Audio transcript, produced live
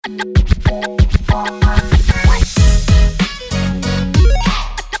Welcome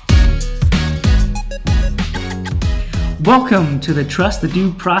to the Trust the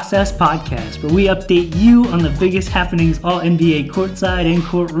Due Process podcast, where we update you on the biggest happenings all NBA courtside and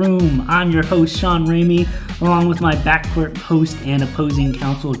courtroom. I'm your host, Sean Ramey, along with my backcourt host and opposing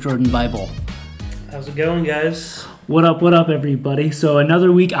counsel, Jordan Bible. How's it going, guys? What up, everybody? So another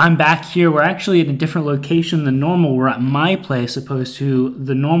week, I'm back here. We're actually in a different location than normal. We're at my place opposed to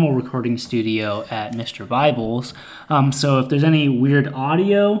the normal recording studio at Mr. Bible's. So if there's any weird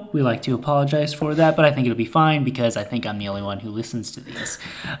audio, we like to apologize for that, but I think it'll be fine because I think I'm the only one who listens to these.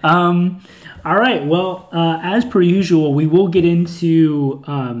 All right, well, as per usual, we will get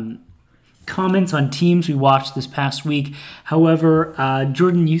into comments on teams we watched this past week. However,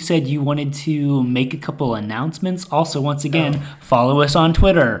 Jordan, you said you wanted to make a couple announcements. Also, once again, follow us on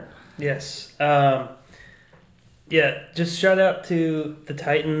Twitter. Yes. Just shout out to the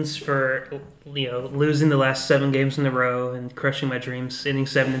Titans for losing the last 7 games in a row and crushing my dreams, ending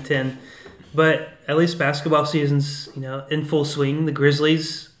 7-10. But at least basketball season's in full swing. The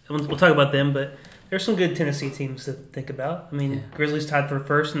Grizzlies, we'll talk about them, but there's some good Tennessee teams to think about. I mean, Grizzlies tied for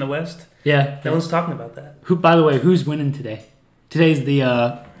first in the West. Yeah. No one's talking about that. By the way, who's winning today? Today's the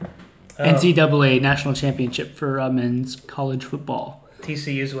NCAA National Championship for men's college football.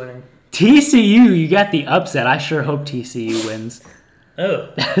 TCU's winning. TCU, you got the upset. I sure hope TCU wins.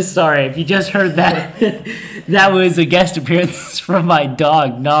 Oh. Sorry, if you just heard that, that was a guest appearance from my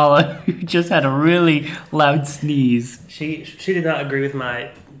dog, Nala, who just had a really loud sneeze. She did not agree with my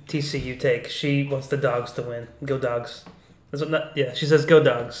TCU take. She wants the Dogs to win. Go Dogs. She says go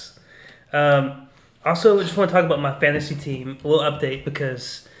Dogs. Also, I just want to talk about my fantasy team. A little update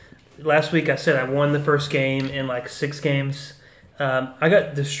because last week I said I won the first game in like 6 games. I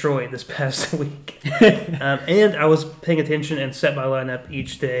got destroyed this past week. And I was paying attention and set my lineup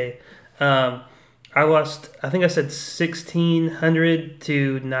each day. I lost, I think I said 1,600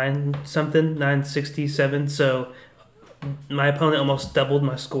 to 967. So my opponent almost doubled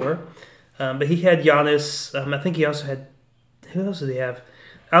my score. But he had Giannis. I think he also had, who else did he have?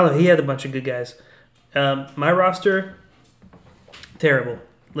 I don't know. He had a bunch of good guys. My roster, terrible.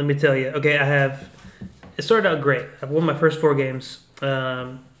 Let me tell you. Okay, it started out great. I won my first 4 games.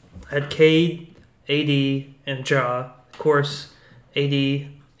 I had Cade, AD, and Ja. Of course, AD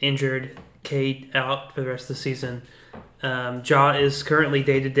injured, Cade out for the rest of the season. Ja is currently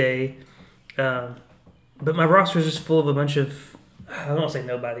day-to-day. But my roster is just full of a bunch of, I don't want to say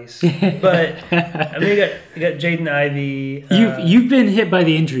nobodies, but I mean, you got Jaden Ivey. You've been hit by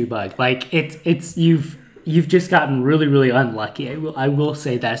the injury bug. Like you've just gotten really, really unlucky. I will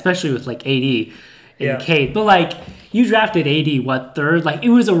say that, especially with like AD and Cade. But like you drafted AD 3rd? Like it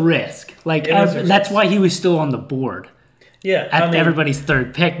was a risk. Like that's why he was still on the board. Yeah, at everybody's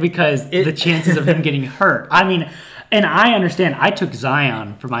 3rd pick because the chances of him getting hurt. I mean. And I understand. I took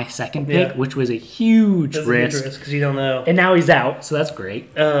Zion for my 2nd pick, which was a huge risk. Because you don't know. And now he's out, so that's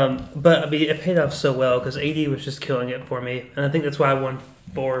great. But I mean, it paid off so well because AD was just killing it for me, and I think that's why I won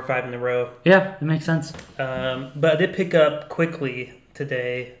 4 or 5 in a row. Yeah, it makes sense. But I did pick up Quickly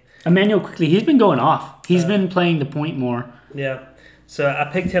today. Emmanuel Quickly, he's been going off. He's been playing the point more. Yeah. So I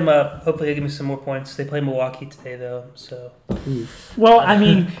picked him up. Hopefully he'll give me some more points. They play Milwaukee today, though. So. Well, I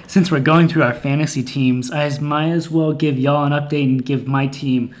mean, since we're going through our fantasy teams, I might as well give y'all an update and give my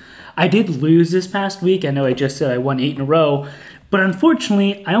team. I did lose this past week. I know I just said I won 8 in a row. But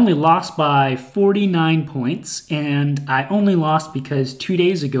unfortunately, I only lost by 49 points. And I only lost because 2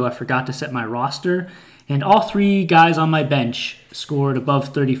 days ago I forgot to set my roster. And all 3 guys on my bench scored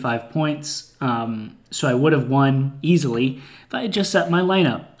above 35 points. So I would have won easily if I had just set my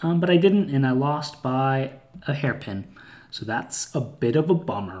lineup. But I didn't, and I lost by a hairpin. So that's a bit of a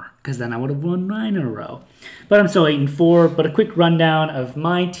bummer, because then I would have won 9 in a row. But I'm still 8-4. But a quick rundown of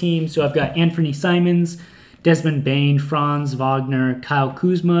my team. So I've got Anthony Simons, Desmond Bane, Franz Wagner, Kyle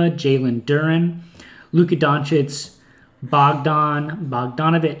Kuzma, Jalen Duren, Luka Doncic, Bogdan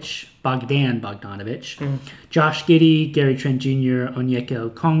Bogdanovic, Josh Giddey, Gary Trent Jr., Onyeka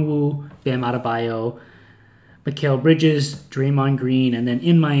Okongwu, Bam Adebayo, Mikal Bridges, Draymond Green, and then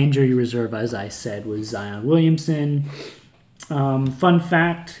in my injury reserve, as I said, was Zion Williamson. Fun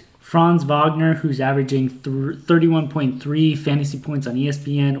fact, Franz Wagner, who's averaging 31.3 fantasy points on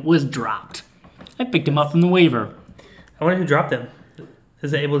ESPN, was dropped. I picked him up from the waiver. I wonder who dropped him.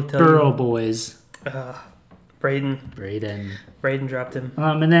 Is it able to tell Burrow you? boys. Braden dropped him.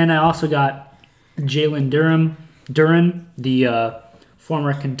 And then I also got Jalen Duren, the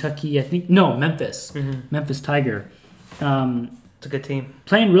former Kentucky, Memphis. Mm-hmm. Memphis Tiger. It's a good team.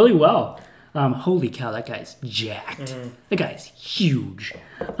 Playing really well. Holy cow, that guy's jacked. That guy's huge.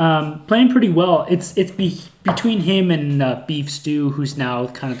 Playing pretty well. It's between him and Beef Stew, who's now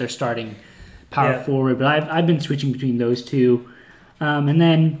kind of their starting power forward. But I've been switching between those two. And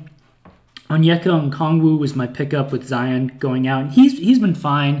then Onyeka Okongwu was my pickup with Zion going out. He's been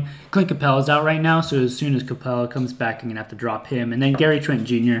fine. Clint Capella's out right now, so as soon as Capella comes back, I'm going to have to drop him. And then Gary Trent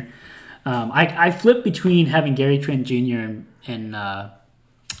Jr. I flip between having Gary Trent Jr. and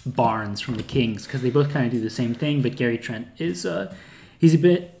Barnes from the Kings because they both kind of do the same thing, but Gary Trent is he's a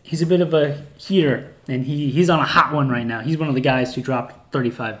bit of a heater, and he's on a hot one right now. He's one of the guys who dropped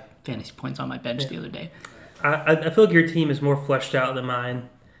 35 fantasy points on my bench the other day. I feel like your team is more fleshed out than mine.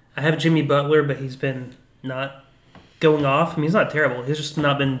 I have Jimmy Butler, but he's been not going off. I mean, he's not terrible. He's just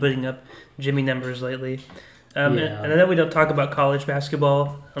not been putting up Jimmy numbers lately. And I know we don't talk about college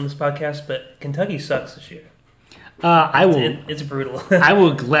basketball on this podcast, but Kentucky sucks this year. It's brutal. I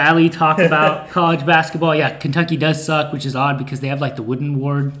will gladly talk about college basketball. Yeah, Kentucky does suck, which is odd because they have like the Wooden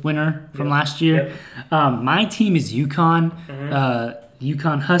Award winner from last year. Yep. My team is UConn,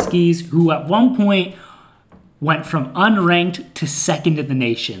 UConn Huskies, who at one point went from unranked to second in the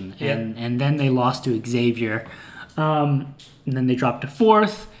nation, and then they lost to Xavier. And then they dropped to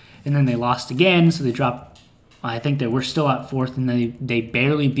fourth, and then they lost again, so they dropped. I think they were still at fourth, and they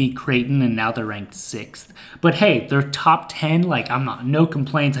barely beat Creighton, and now they're ranked sixth. But hey, they're top 10. Like, no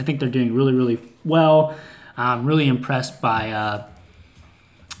complaints. I think they're doing really, really well. I'm really impressed by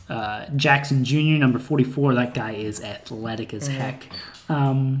Jackson Jr., number 44. That guy is athletic as heck.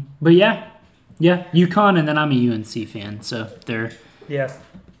 But yeah, UConn, and then I'm a UNC fan, so they're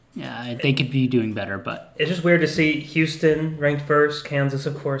they could be doing better, but it's just weird to see Houston ranked first, Kansas,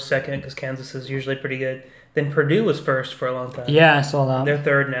 of course, second, because Kansas is usually pretty good. Then Purdue was first for a long time. Yeah, I saw that. They're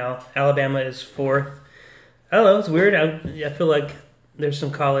third now. Alabama is fourth. I don't know. It's weird. I feel like there's some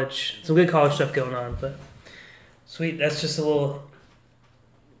good college stuff going on. But sweet. That's just a little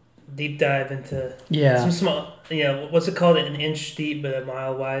deep dive into some small. What's it called? An inch deep but a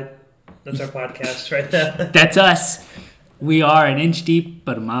mile wide. That's our podcast right now. That's us. We are an inch deep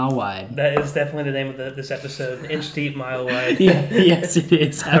but a mile wide. That is definitely the name of this episode. Inch deep, mile wide. Yes, it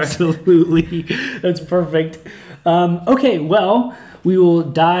is. Absolutely. That's perfect. Okay, well, we will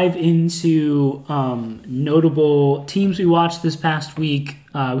dive into notable teams we watched this past week.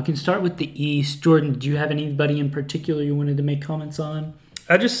 We can start with the East. Jordan, did you have anybody in particular you wanted to make comments on?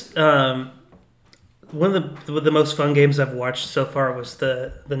 I just one of the most fun games I've watched so far was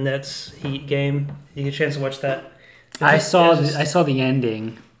the Nets Heat game. You get a chance to watch that? I saw the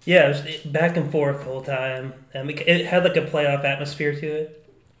ending. Yeah, it was back and forth the whole time. It had like a playoff atmosphere to it,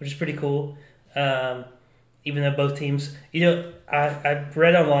 which is pretty cool. Even though both teams, I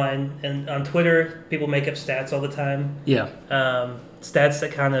read online and on Twitter, people make up stats all the time. Yeah. Stats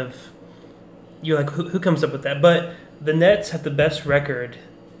that kind of, you're like, who comes up with that? But the Nets have the best record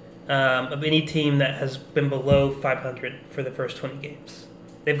of any team that has been below 500 for the first 20 games.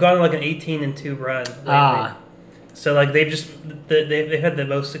 They've gone on like an 18-2 run lately. So like they've had the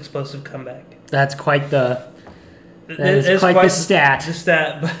most explosive comeback. That's quite the stat. The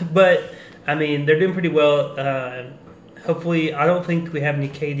stat, but I mean they're doing pretty well. Hopefully, I don't think we have any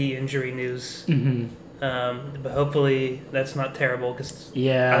KD injury news. But hopefully that's not terrible because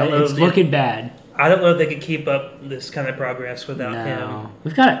it's looking bad. I don't know if they could keep up this kind of progress without him.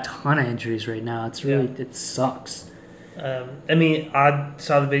 We've got a ton of injuries right now. It's really it sucks. I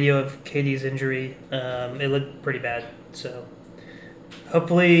saw the video of KD's injury. It looked pretty bad. So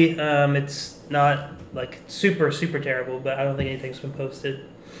hopefully it's not like super, super terrible, but I don't think anything's been posted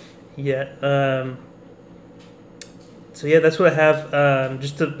yet. So yeah, that's what I have.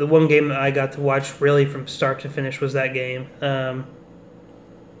 Just the one game that I got to watch really from start to finish was that game. But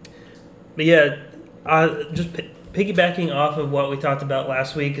yeah, just piggybacking off of what we talked about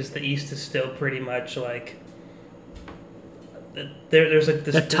last week is the East is still pretty much like there's like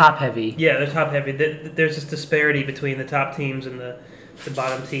this. They're top heavy. Yeah, they're top heavy. There's this disparity between the top teams and the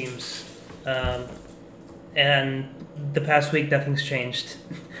bottom teams, and the past week nothing's changed.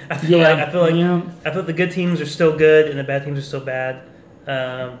 I feel like the good teams are still good and the bad teams are still bad.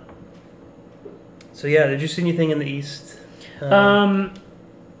 So yeah, did you see anything in the East?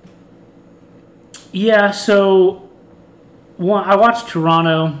 Yeah. So, I watched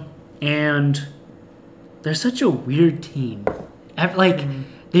Toronto, and they're such a weird team. Like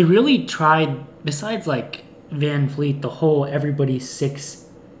they really tried. Besides like Van Fleet, the whole everybody 6'7"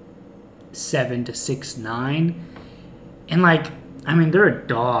 to 6'9", and like. I mean, they're a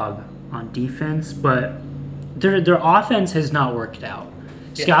dog on defense, but their offense has not worked out.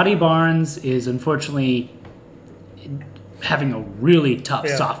 Yeah. Scotty Barnes is unfortunately having a really tough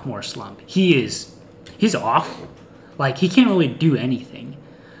sophomore slump. He's awful. Like, he can't really do anything.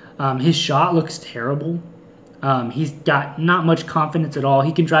 His shot looks terrible. He's got not much confidence at all.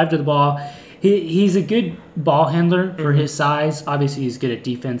 He can drive to the ball. He's a good ball handler for his size. Obviously, he's good at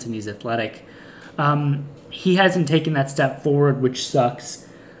defense and he's athletic. He hasn't taken that step forward, which sucks.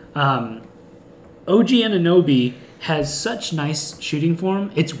 OG Anunoby has such nice shooting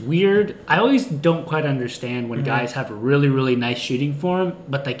form. It's weird. I always don't quite understand when guys have a really, really nice shooting form,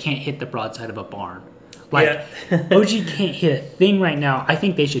 but they can't hit the broadside of a barn. Like, OG can't hit a thing right now. I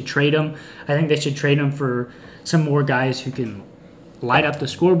think they should trade him. I think they should trade him for some more guys who can light up the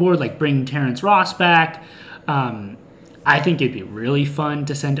scoreboard, like bring Terrence Ross back. I think it'd be really fun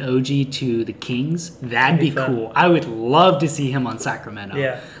to send OG to the Kings. That'd be cool. I would love to see him on Sacramento.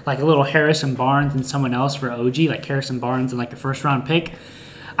 Yeah. Like a little Harrison Barnes and someone else for OG, like Harrison Barnes and like a first-round pick.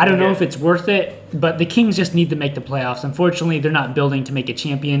 I don't know if it's worth it, but the Kings just need to make the playoffs. Unfortunately, they're not building to make a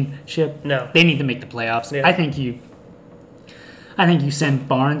championship. No. They need to make the playoffs. Yeah. I think you send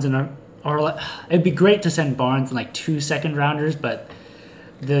Barnes or it'd be great to send Barnes and like 2 second-rounders, but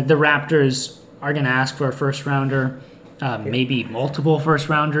the Raptors are going to ask for a first-rounder. Maybe multiple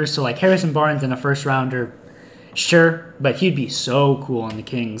first-rounders. So, like, Harrison Barnes and a first-rounder, sure, but he'd be so cool on the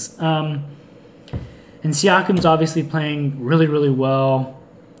Kings. And Siakam's obviously playing really, really well.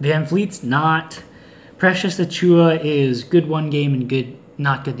 Van Vliet's not. Precious Achua is good one game and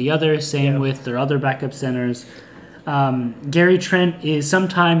not good the other. Same with their other backup centers. Gary Trent is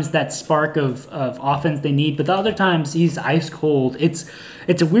sometimes that spark of offense they need, but the other times he's ice cold. It's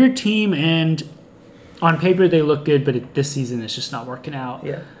a weird team, and on paper, they look good, but this season it's just not working out.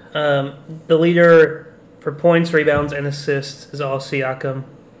 Yeah. The leader for points, rebounds, and assists is all Siakam.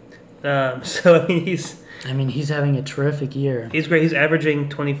 So, I mean, he's having a terrific year. He's great. He's averaging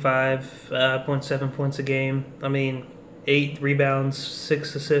 25.7 points a game. 8 rebounds,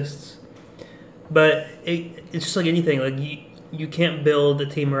 6 assists. But it's just like anything. Like, you can't build a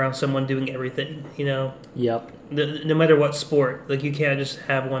team around someone doing everything, Yep. No matter what sport, like you can't just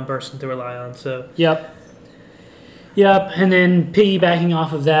have one person to rely on. So Yep. And then piggybacking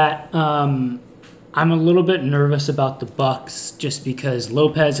off of that, I'm a little bit nervous about the Bucks just because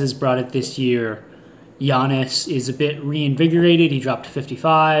Lopez has brought it this year. Giannis is a bit reinvigorated. He dropped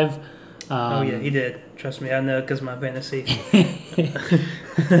 55. He did. Trust me, I know because my fantasy.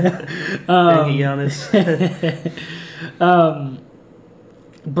 Giannis.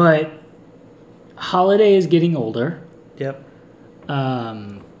 But Holiday is getting older. Yep.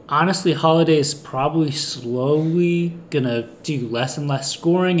 Honestly, Holiday is probably slowly going to do less and less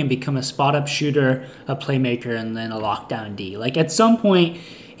scoring and become a spot-up shooter, a playmaker, and then a lockdown D. Like, at some point,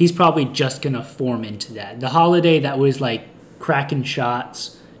 he's probably just going to form into that. The Holiday that was, like, cracking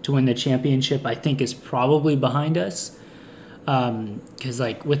shots to win the championship, I think, is probably behind us. Because,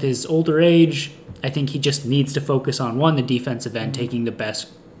 like, with his older age, I think he just needs to focus on, 1, the defensive end, taking the best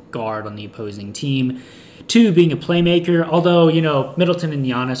guard on the opposing team. 2, being a playmaker, although, Middleton and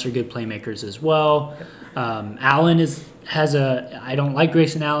Giannis are good playmakers as well. Allen I don't like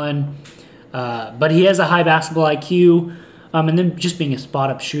Grayson Allen, but he has a high basketball IQ. And then just being a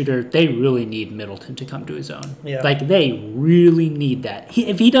spot-up shooter, they really need Middleton to come to his own. Yeah. Like, they really need that.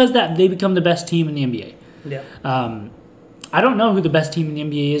 If he does that, they become the best team in the NBA. Yeah. I don't know who the best team in the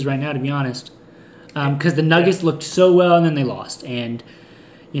NBA is right now, to be honest, because the Nuggets looked so well and then they lost. And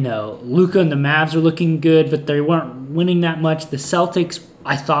Luka and the Mavs are looking good, but they weren't winning that much. The Celtics,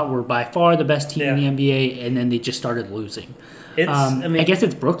 I thought, were by far the best team in the NBA, and then they just started losing. I guess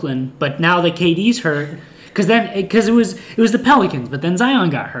it's Brooklyn, but now the KD's hurt because it was the Pelicans, but then Zion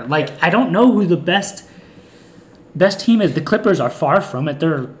got hurt. Like, I don't know who the best team is. The Clippers are far from it.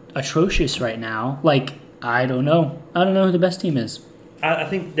 They're atrocious right now. Like, I don't know. I don't know who the best team is. I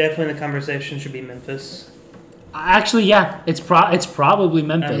think definitely the conversation should be Memphis. Actually, yeah, it's probably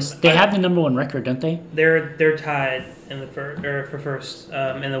Memphis. They have the number 1 record, don't they? They're tied in for first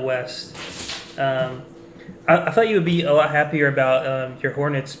in the West. I thought you would be a lot happier about your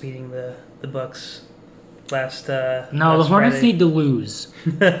Hornets beating the Bucks last. No, last the Hornets Friday. need to lose.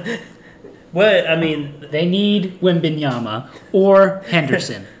 What they need Wembanyama or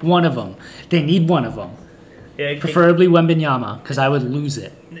Henderson. One of them. They need one of them. Yeah, preferably Wembanyama, because I would lose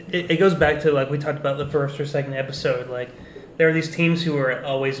it. It goes back to, like, we talked about the first or second episode. Like, there are these teams who are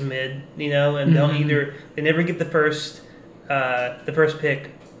always mid, and they never get the first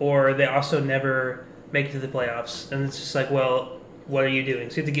pick, or they also never make it to the playoffs. And it's just like, well, what are you doing?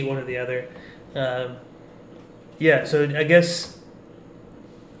 So you have to get one or the other. So I guess,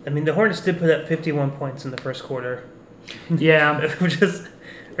 the Hornets did put up 51 points in the first quarter. Yeah. Which is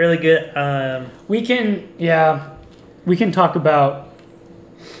really good. we can talk about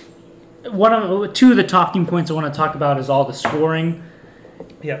two of the talking points I want to talk about is all the scoring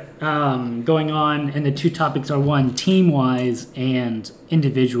going on, and the two topics are one, team-wise and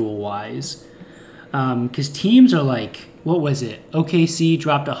individual-wise. Because teams are like, what was it? OKC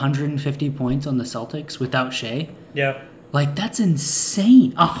dropped 150 points on the Celtics without Shea. Yeah. Like, that's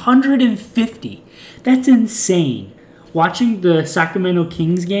insane. 150. That's insane. Watching the Sacramento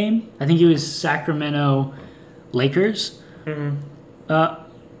Kings game, I think it was Sacramento Lakers. Mm-hmm.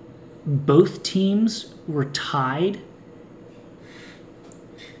 Both teams were tied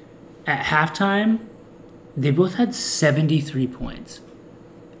at halftime. They both had 73 points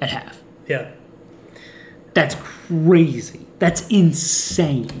at half. Yeah. That's crazy. That's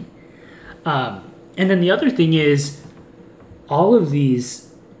insane. And then the other thing is, all of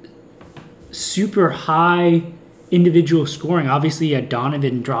these super high individual scoring. Obviously, you had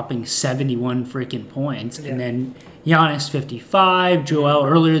Donovan dropping 71 freaking points, and then Giannis 55. Joel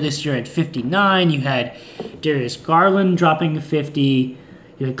earlier this year had 59. You had Darius Garland dropping 50.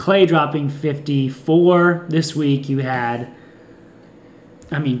 You had Clay dropping 54 this week. You had,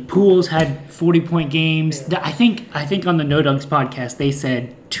 Pools had 40-point games. Yeah. I think on the No Dunks podcast they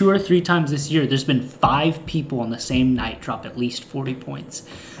said 2 or 3 times this year there's been 5 people on the same night drop at least 40 points.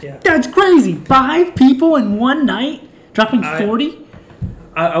 Yeah. That's crazy. 5 people in one night dropping 40?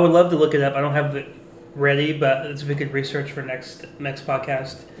 I would love to look it up. I don't have it ready, but it's a good research for next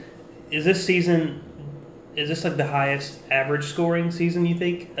podcast. Is this like the highest average scoring season, you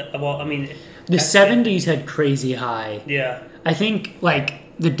think? Of all, the 70s had crazy high. Yeah. I think,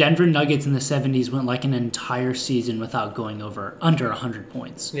 the Denver Nuggets in the 70s went, an entire season without going under 100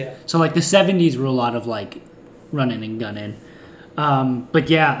 points. Yeah. So, the 70s were a lot of, running and gunning. But,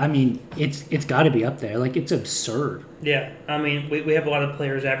 yeah, it's got to be up there. It's absurd. Yeah. We have a lot of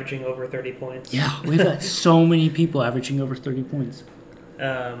players averaging over 30 points. Yeah, we've got so many people averaging over 30 points.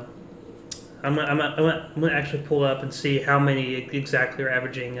 I'm gonna actually pull up and see how many exactly are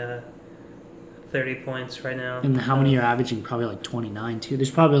averaging 30 points right now. And how many are averaging? Probably 29 too.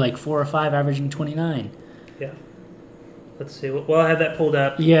 There's probably 4 or 5 averaging 29. Yeah. Let's see. Well, I have that pulled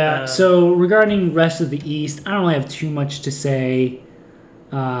up. Yeah. So regarding rest of the East, I don't really have too much to say.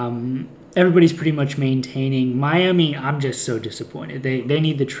 Everybody's pretty much maintaining. Miami, I'm just so disappointed. They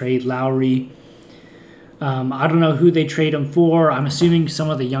need to trade Lowry. I don't know who they trade him for. I'm assuming some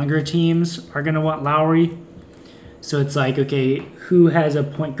of the younger teams are going to want Lowry. So it's okay, who has a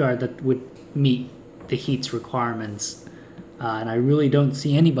point guard that would meet the Heat's requirements? And I really don't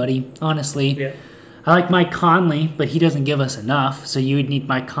see anybody, honestly. Yeah. I like Mike Conley, but he doesn't give us enough. So you would need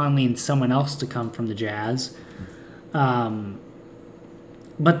Mike Conley and someone else to come from the Jazz.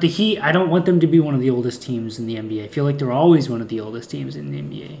 But the Heat, I don't want them to be one of the oldest teams in the NBA. I feel like they're always one of the oldest teams in the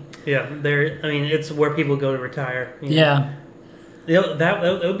NBA. Yeah, it's where people go to retire. Yeah.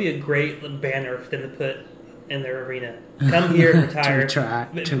 That would be a great banner for them to put in their arena. Come here, retire.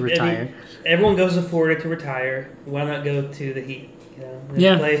 to retire. Everyone goes to Florida to retire. Why not go to the Heat?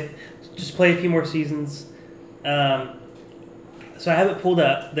 Just play a few more seasons. So I have it pulled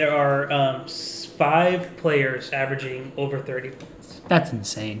up. There are 5 players averaging over 30 points. That's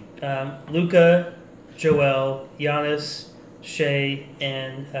insane. Luka, Joel, Giannis, Shea,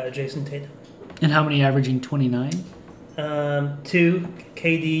 and Jason Tatum. And how many averaging 29? 2,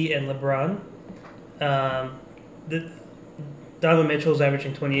 KD and LeBron. Donovan Mitchell's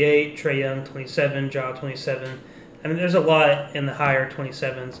averaging 28, Trae Young 27, Ja 27. There's a lot in the higher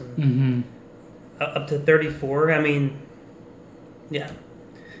 27s and up to 34. Yeah,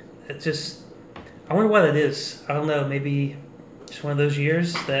 it's just, I wonder why that is. I don't know. Maybe just one of those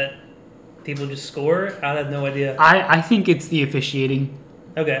years that people just score. I have no idea. I think it's the officiating.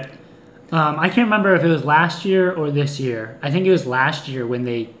 Okay. I can't remember if it was last year or this year. I think it was last year when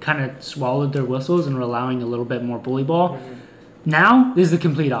they kind of swallowed their whistles and were allowing a little bit more bully ball. Mm-hmm. Now, this is the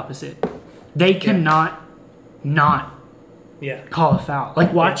complete opposite. They cannot not call a foul.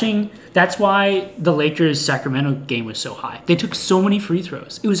 Watching, that's why the Lakers Sacramento game was so high. They took so many free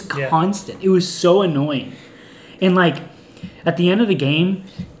throws. It was constant. It was so annoying. And at the end of the game,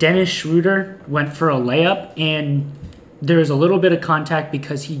 Dennis Schroeder went for a layup, and there was a little bit of contact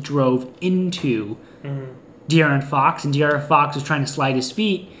because he drove into De'Aaron Fox, and De'Aaron Fox was trying to slide his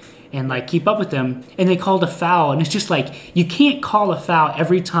feet and keep up with them, and they called a foul, and it's just you can't call a foul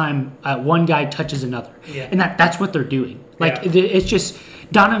every time one guy touches another, and that's what they're doing. It's just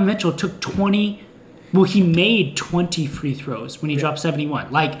Donovan Mitchell took 20. Well, he made 20 free throws when he dropped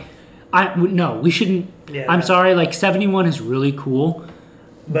 71. We shouldn't. I'm sorry. 71 is really cool.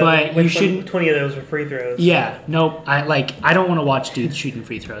 But you shouldn't. 20 of those are free throws. Yeah, nope. I don't want to watch dudes shooting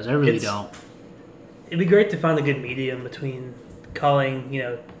free throws. I really don't. it'd be great to find a good medium between calling,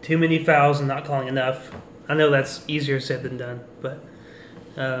 too many fouls and not calling enough. I know that's easier said than done, but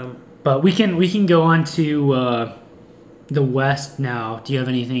But we can go on to the West now. Do you have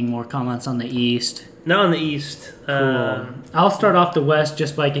anything more comments on the East? not on the East. Cool. I'll start off the West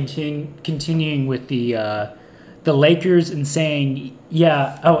just by continuing with the Lakers and saying,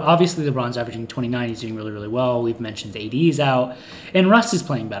 obviously LeBron's averaging 29. He's doing really, really well. We've mentioned AD's out. And Russ is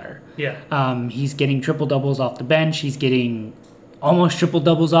playing better. Yeah. He's getting triple-doubles off the bench. He's getting almost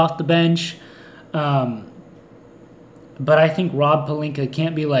triple-doubles off the bench. But I think Rob Pelinka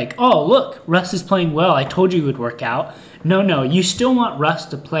can't be like, oh, look, Russ is playing well. I told you it would work out. No, you still want Russ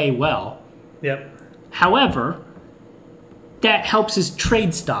to play well. Yep. However, that helps his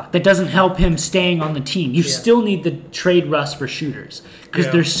trade stock. That doesn't help him staying on the team. You still need to trade Russ for shooters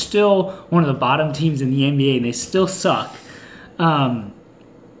because they're still one of the bottom teams in the NBA and they still suck. You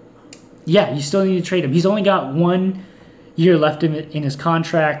still need to trade him. He's only got 1 year left in his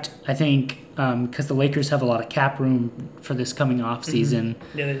contract, I think, because the Lakers have a lot of cap room for this coming off season.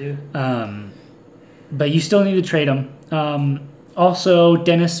 Mm-hmm. Yeah, they do. But you still need to trade him. Also,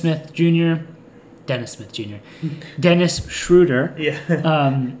 Dennis Schroeder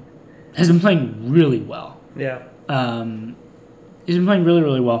has been playing really well. Yeah. He's been playing really,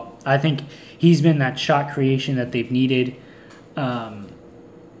 really well. I think he's been that shot creation that they've needed. I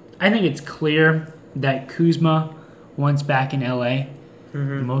think it's clear that Kuzma wants back in LA,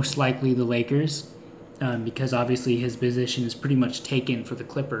 most likely the Lakers, because obviously his position is pretty much taken for the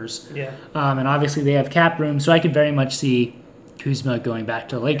Clippers. Yeah. And obviously they have cap room, so I could very much see Kuzma going back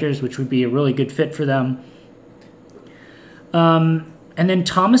to the Lakers, which would be a really good fit for them. And then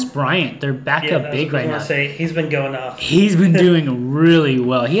Thomas Bryant, their backup big right now. He's been going off. He's been doing really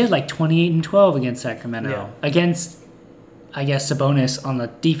well. He had like 28 and 12 against Sacramento. Yeah. Against, I guess, Sabonis on the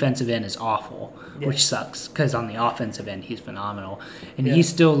defensive end is awful, which sucks because on the offensive end he's phenomenal. And he's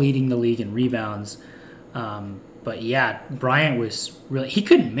still leading the league in rebounds. But yeah, Bryant was really, he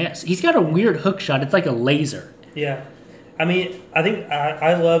couldn't miss. He's got a weird hook shot. It's like a laser. Yeah. I mean, I think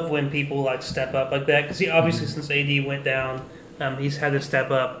I love when people like step up like that because obviously since AD went down, he's had to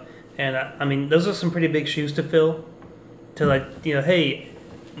step up, and I mean those are some pretty big shoes to fill. To hey,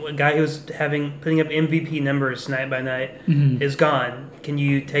 a guy who's putting up MVP numbers night by night is gone. Can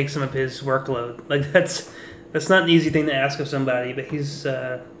you take some of his workload? Like that's not an easy thing to ask of somebody, but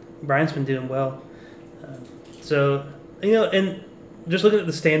Brian's been doing well. And just looking at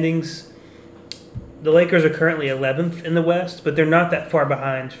the standings. The Lakers are currently 11th in the West, but they're not that far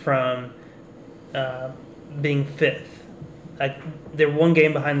behind from being 5th. Like they're one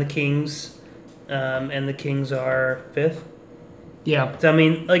game behind the Kings, and the Kings are 5th. Yeah. So I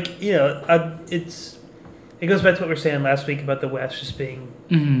mean, it goes back to what we were saying last week about the West just being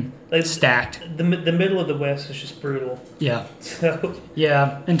stacked. The middle of the West is just brutal. Yeah. So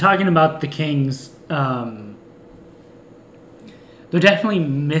yeah, and talking about the Kings. They're definitely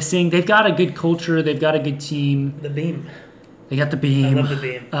missing. They've got a good culture. They've got a good team. The beam. They got the beam. I love the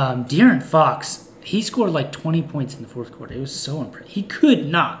beam. De'Aaron Fox, he scored like 20 points in the fourth quarter. It was so impressive. He could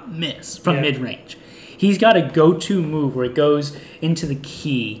not miss from mid-range. He's got a go-to move where it goes into the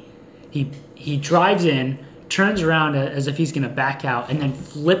key. He drives in, turns around as if he's going to back out, and then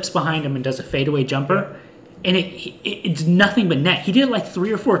flips behind him and does a fadeaway jumper. And it's nothing but net. He did it like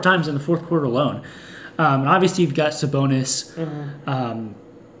 3 or 4 times in the fourth quarter alone. And obviously, you've got Sabonis.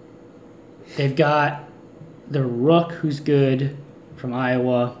 They've got the Rook, who's good, from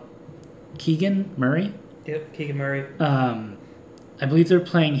Iowa. Keegan Murray? Yep, Keegan Murray. I believe they're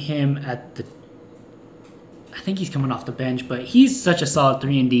playing him at the... I think he's coming off the bench, but he's such a solid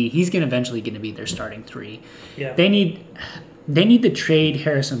 3-and-D. He's eventually going to be their starting 3. Yeah. They need to trade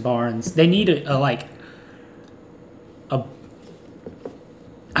Harrison Barnes. They need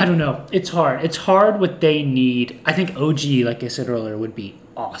I don't know. It's hard. It's hard what they need. I think OG, like I said earlier, would be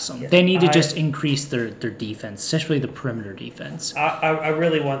awesome. Yeah, they need to just increase their defense, especially the perimeter defense. I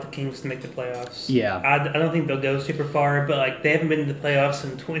really want the Kings to make the playoffs. Yeah. I don't think they'll go super far, but they haven't been in the playoffs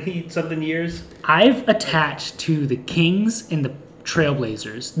in 20-something years. I've attached to the Kings and the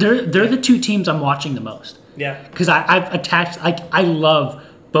Trailblazers. They're the 2 teams I'm watching the most. Yeah. Because I've attached, I love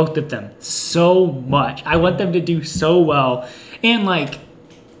both of them so much. I want them to do so well. And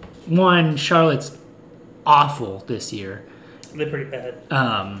Charlotte's awful this year. They're pretty bad.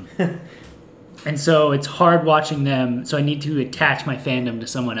 And so it's hard watching them, so I need to attach my fandom to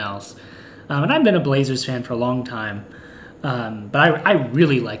someone else. And I've been a Blazers fan for a long time. But I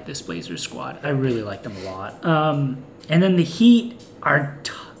really like this Blazers squad. I really like them a lot. And then the Heat are,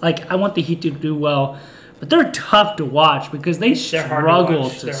 I want the Heat to do well, but they're tough to watch because they struggle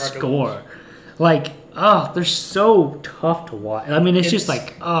to score. they're so tough to watch. I mean, it's just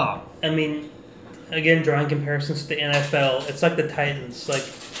like, I mean, again, drawing comparisons to the NFL, it's like the Titans. Like,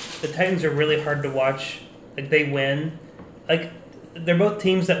 the Titans are really hard to watch. Like, they win. Like, they're both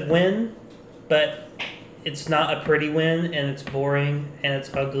teams that win, but it's not a pretty win, and it's boring, and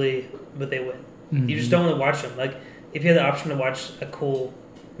it's ugly, but they win. Mm-hmm. You just don't want to watch them. Like, if you had the option to watch a cool,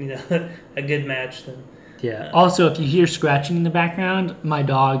 a good match, then... Yeah. Also, if you hear scratching in the background, my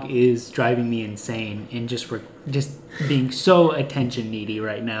dog is driving me insane and just being so attention needy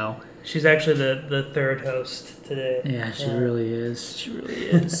right now. She's actually the third host today. Yeah, she really is. She really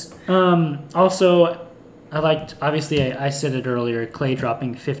is. Also, obviously, I said it earlier, Clay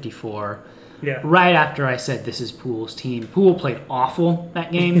dropping 54. Yeah. Right after I said this is Poole's team. Poole played awful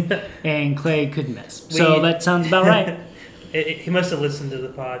that game, and Clay couldn't miss. So that sounds about right. He must have listened to the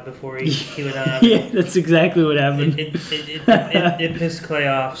pod before he went on. Yeah, that's exactly what happened. It pissed Clay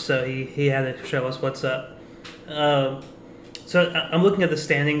off, so he had to show us what's up. So I'm looking at the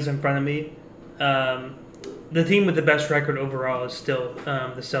standings in front of me. The team with the best record overall is still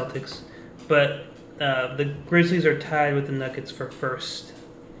the Celtics, but the Grizzlies are tied with the Nuggets for the first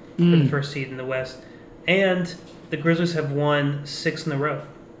seed in the West, and the Grizzlies have won 6 in a row.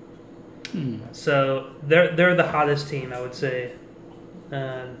 So they're the hottest team, I would say.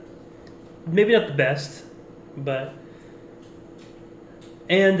 Maybe not the best, but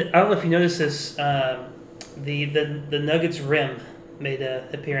and I don't know if you noticed this. The Nuggets rim made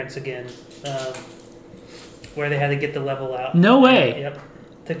an appearance again, where they had to get the level out. No way. Yep,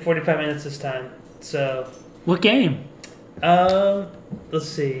 took 45 minutes this time. So what game? Let's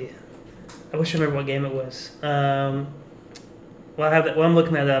see. I wish I remember what game it was. Well, I have that. Well, I'm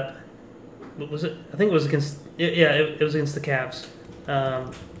looking that up. What was it? I think it was against. Yeah, it was against the Cavs.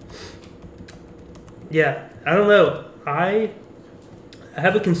 Yeah, I don't know. I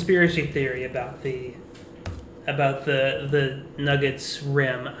have a conspiracy theory about the Nuggets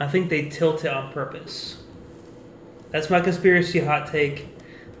rim. I think they tilt it on purpose. That's my conspiracy hot take.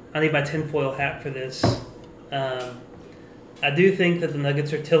 I need my tinfoil hat for this. I do think that the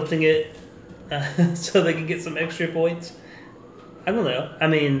Nuggets are tilting it so they can get some extra points. I don't know. I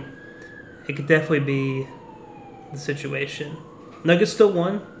mean, it could definitely be the situation. Nuggets still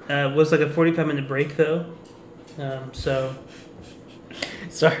won. It was like a 45-minute break, though. So...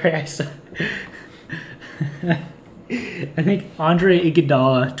 Sorry, I think Andre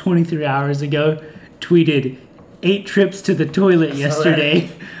Iguodala, 23 hours ago, tweeted, 8 trips to the toilet yesterday,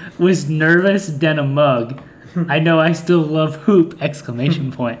 was nervous than a mug. I know I still love hoop!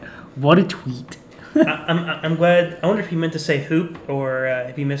 Exclamation point. What a tweet. I'm glad. I wonder if he meant to say hoop or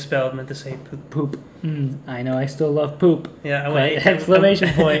if he misspelled meant to say poop. Poop. I know I still love poop. Yeah, I went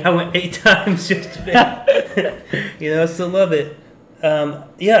exclamation point. I went 8 times yesterday. I still love it.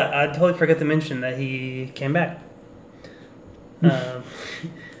 Yeah, I totally forgot to mention that he came back. I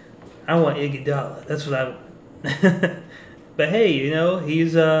want Iguodala. That's what I want. But hey,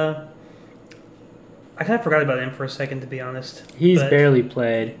 he's I kind of forgot about him for a second, to be honest. He's barely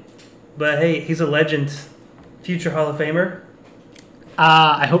played. But hey, he's a legend. Future Hall of Famer?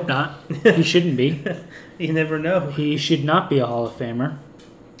 I hope not. He shouldn't be. You never know. He should not be a Hall of Famer.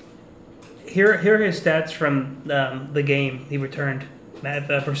 Here are his stats from the game he returned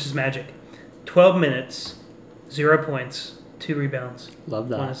versus Magic. 12 minutes, 0 points, 2 rebounds. Love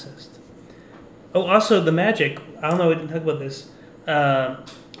that. 1 assist. Oh, also the Magic. I don't know. We didn't talk about this.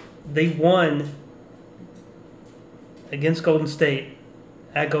 They won against Golden State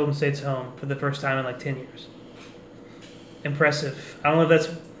at Golden State's home for the first time in like 10 years. Impressive. I don't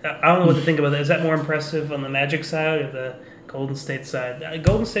know what to think about that. Is that more impressive on the Magic side or the Golden State side?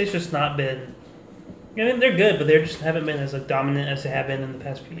 Golden State's just not been. I mean, they're good, but they just haven't been as dominant as they have been in the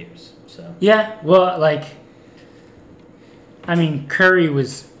past few years. So yeah, well, Curry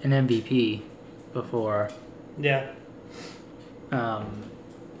was an MVP before. Yeah.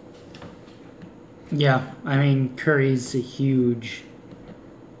 Yeah, Curry's a huge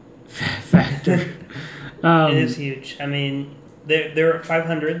factor. It is huge. I mean, they're at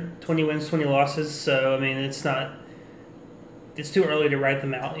 500, 20 wins, 20 losses. So it's not. It's too early to write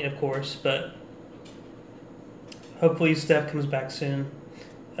them out, of course, but hopefully Steph comes back soon.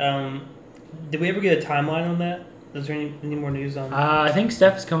 Did we ever get a timeline on that? Is there any more news on that? I think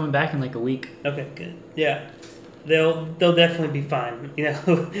Steph is coming back in like a week. Okay, good. Yeah, they'll definitely be fine. There's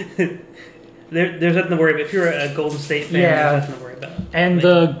nothing to worry about. If you're a Golden State fan, there's nothing to worry about. And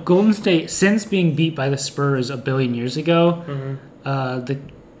the Golden State, since being beat by the Spurs a billion years ago, the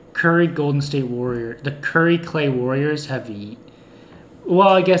Curry Clay Warriors have, well,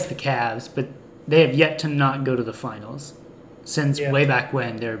 I guess the Cavs, but they have yet to not go to the finals. Since way back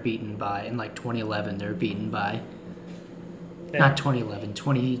when they were beaten by, in like 2011, they were beaten by, not 2011,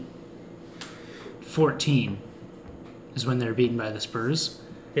 2014 is when they were beaten by the Spurs.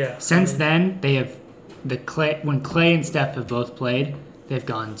 Yeah. Since then, they have, when Clay and Steph have both played, they've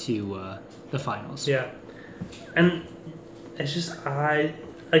gone to the finals. Yeah. And it's just,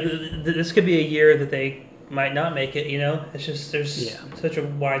 this could be a year that they might not make it, you know? It's just, there's such a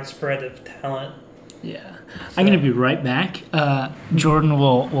widespread of talent. Yeah. So. I'm going to be right back. Jordan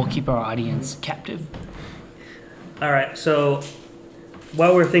will keep our audience captive. All right. So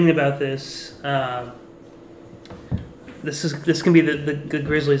while we're thinking about this, this can be the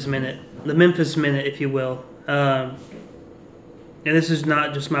Grizzlies minute, the Memphis minute, if you will. And this is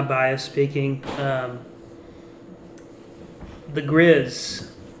not just my bias speaking. The Grizz,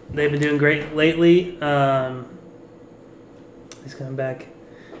 they've been doing great lately. He's coming back.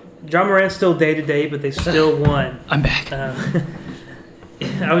 John Morant's still day-to-day, but they still won. I'm back.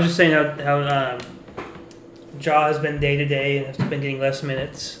 I was just saying how Ja has been day-to-day and has been getting less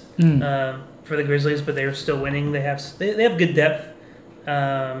minutes for the Grizzlies, but they're still winning. They have good depth.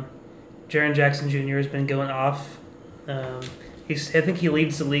 Jaren Jackson Jr. has been going off. I think he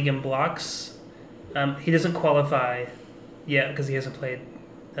leads the league in blocks. He doesn't qualify yet because he hasn't played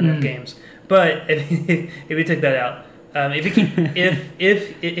enough games. But if we took that out,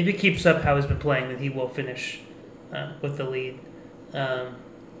 if he keeps up how he's been playing, then he will finish with the lead. And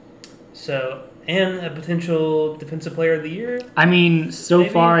a potential Defensive Player of the Year. I mean, so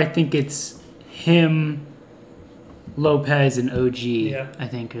far I think it's him, Lopez, and OG. Yeah. I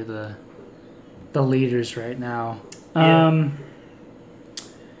think are the leaders right now. Yeah.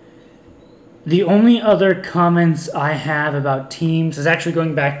 The only other comments I have about teams is actually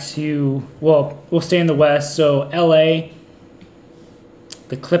going back to, well, we'll stay in the West. So LA,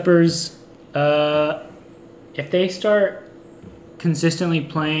 the Clippers, if they start consistently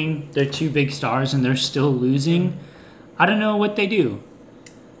playing their two big stars and they're still losing, I don't know what they do.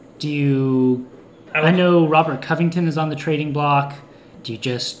 I know Robert Covington is on the trading block. Do you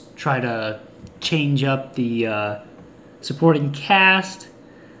just try to change up the supporting cast?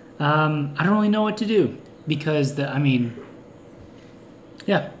 I don't really know what to do because I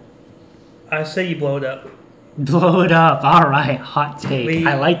say you blow it up. Blow it up. All right. Hot take.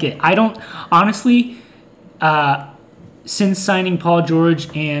 I like it. I don't, honestly, since signing Paul George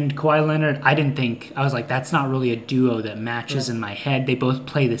and Kawhi Leonard, I was like, that's not really a duo that matches in my head. They both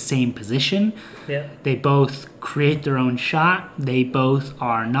play the same position. Yeah. They both create their own shot. They both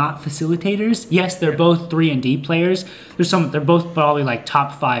are not facilitators. Yes, they're both 3-and-D players. They're both probably like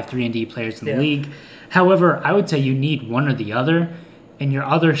top 5 3-and-D players in the league. However, I would say you need one or the other, and your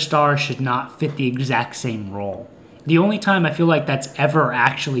other star should not fit the exact same role. The only time I feel like that's ever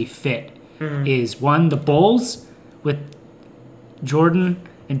actually fit is, 1, the Bulls with Jordan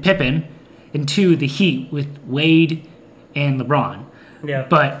and Pippen, and 2, the Heat with Wade and LeBron. Yeah.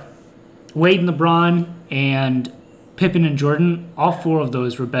 But Wade and LeBron and Pippen and Jordan, all 4 of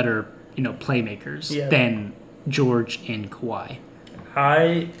those were better, playmakers than George and Kawhi.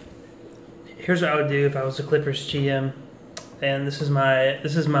 Here's what I would do if I was the Clippers GM, and this is my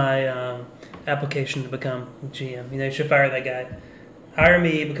application to become GM. You should fire that guy. Hire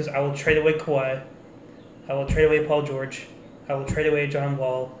me because I will trade away Kawhi. I will trade away Paul George. I will trade away John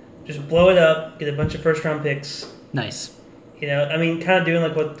Wall. Just blow it up. Get a bunch of first-round picks. Nice. Kind of doing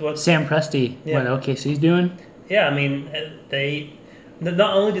like what Sam Presti, what OKC's doing. Yeah, they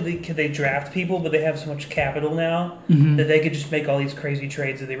not only could they draft people, but they have so much capital now that they could just make all these crazy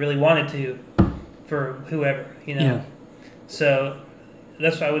trades if they really wanted to for whoever. Yeah. So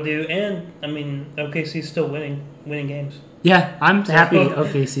that's what I would do. And OKC's still winning games. Yeah, I'm happy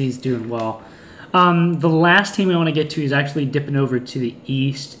OKC's doing well. The last team I want to get to is actually dipping over to the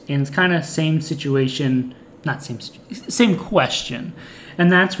East, and it's kind of same situation. Not same question,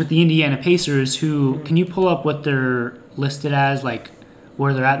 and that's with the Indiana Pacers. Who can you pull up what they're listed as, like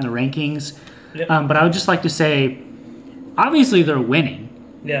where they're at in the rankings? Yep. But I would just like to say, obviously they're winning.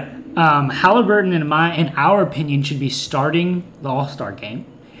 Yeah. Halliburton, in our opinion, should be starting the All-Star game,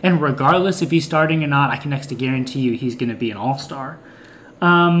 and regardless if he's starting or not, I can next to guarantee you he's going to be an All-Star.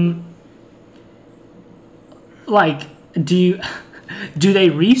 Do they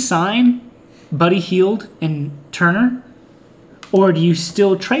re-sign Buddy Hield and Turner, or do you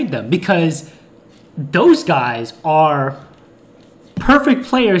still trade them? Because those guys are perfect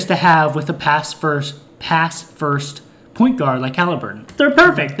players to have with a pass first point guard like Halliburton. They're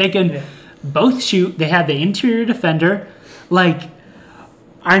perfect. They can both shoot. They have the interior defender.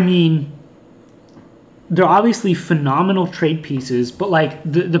 they're obviously phenomenal trade pieces, but like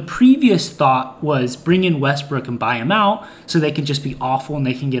the previous thought was bring in Westbrook and buy him out so they can just be awful and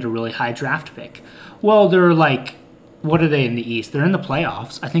they can get a really high draft pick. Well, they're like, what are they in the East? They're in the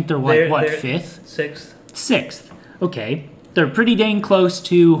playoffs. I think they're fifth? Sixth. Okay. They're pretty dang close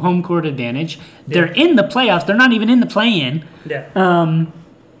to home court advantage. They're in the playoffs. They're not even in the play-in. Yeah.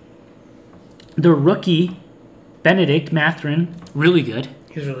 The rookie, Benedict Mathurin, really good.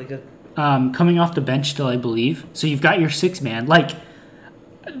 He's really good. Coming off the bench still, I believe. So you've got your six man. Like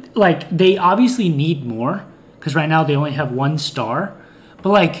they obviously need more because right now they only have one star. But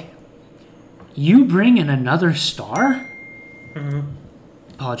like, you bring in another star. Mm-hmm.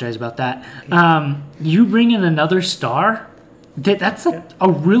 Apologize about that. You bring in another star. That's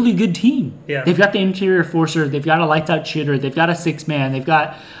a really good team. Yeah. They've got the interior forcer. They've got a lights out shooter. They've got a six man. They've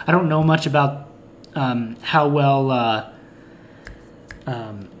got. I don't know much about how well.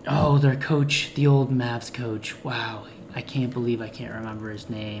 Their coach, the old Mavs coach. Wow, I can't believe I can't remember his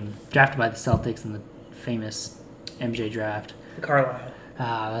name. Drafted by the Celtics in the famous MJ draft. Carlisle.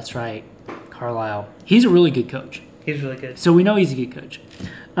 That's right, Carlisle. He's a really good coach. He's really good. So we know he's a good coach.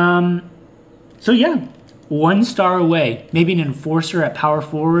 So yeah, 1 star away. Maybe an enforcer at power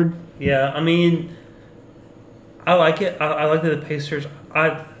forward. Yeah, I mean, I like it. I like that the Pacers.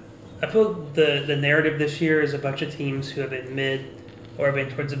 I feel the narrative this year is a bunch of teams who have been mid or have been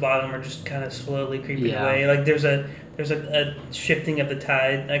towards the bottom are just kind of slowly creeping away. Like there's a shifting of the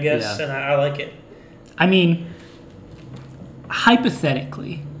tide, I guess, and I like it. I mean,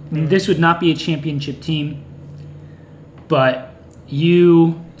 hypothetically, this would not be a championship team, but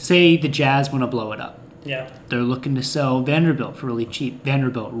you say the Jazz want to blow it up. Yeah. They're looking to sell Vanderbilt for really cheap.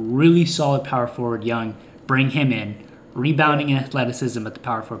 Vanderbilt, really solid power forward, young. Bring him in. Rebounding and athleticism at the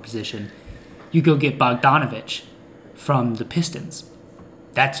power forward position. You go get Bogdanovich from the Pistons.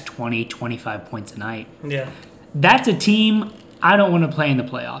 That's 20, 25 points a night. Yeah. That's a team I don't want to play in the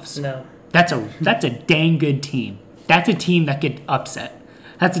playoffs. No. That's a dang good team. That's a team that could upset.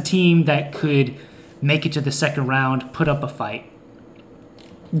 That's a team that could make it to the second round, put up a fight.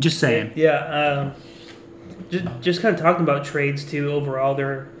 Just saying. Yeah. Just kind of talking about trades too. Overall,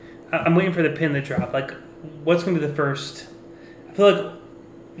 I'm waiting for the pin to drop. Like, what's going to be the first? I feel like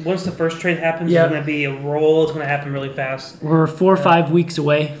once the first trade happens, it's going to be a roll. It's going to happen really fast. We're 4 or 5 weeks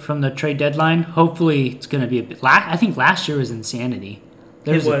away from the trade deadline. Hopefully, it's going to be a bit. I think last year was insanity.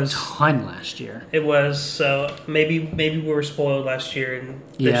 There was a ton last year. It was. So maybe we were spoiled last year, and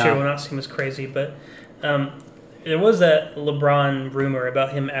this year will not seem as crazy. But there was that LeBron rumor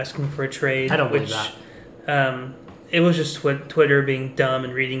about him asking for a trade. I don't believe that. It was just Twitter being dumb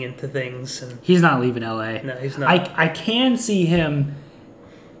and reading into things. And he's not leaving LA. No, he's not. I can see him.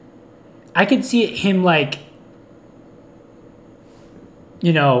 I could see him like,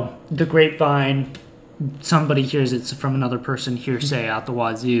 the grapevine. Somebody hears it from another person, hearsay out the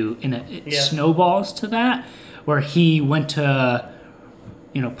wazoo, and it snowballs to that, where he went to,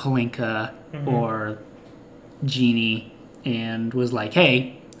 Pelinka or Genie and was like,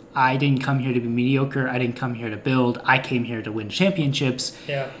 hey, I didn't come here to be mediocre. I didn't come here to build. I came here to win championships.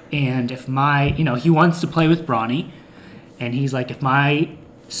 Yeah. And if he wants to play with Bronny, and he's like, if my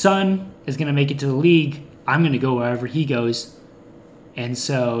son is going to make it to the league, I'm going to go wherever he goes. And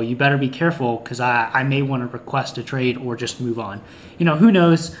so you better be careful because I may want to request a trade or just move on. Who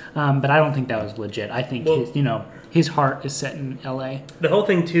knows? But I don't think that was legit. I think his heart is set in L.A. The whole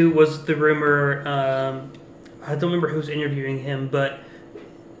thing, too, was the rumor. I don't remember who was interviewing him, but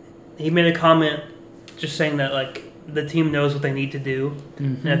he made a comment just saying that, like, the team knows what they need to do.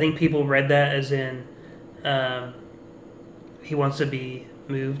 Mm-hmm. And I think people read that as in he wants to be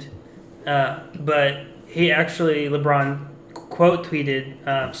moved. But he actually, LeBron, quote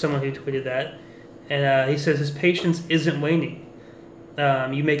tweeted someone who tweeted that. And he says, his patience isn't waning.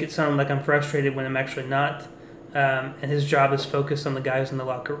 You make it sound like I'm frustrated when I'm actually not. And his job is focused on the guys in the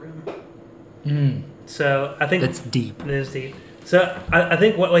locker room. Mm. So I think that's deep. It is deep. So I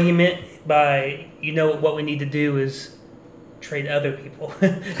think what he meant by, what we need to do is trade other people.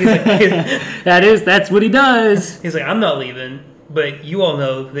 That's what he does. He's like, I'm not leaving, but you all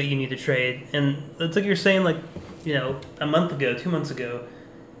know that you need to trade. And it's like you're saying, like, a month ago, 2 months ago,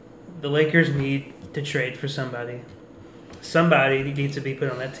 the Lakers need to trade for somebody. Somebody needs to be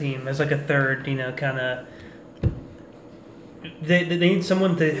put on that team as like a third, kind of. They need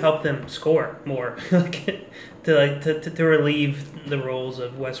someone to help them score more, to relieve the roles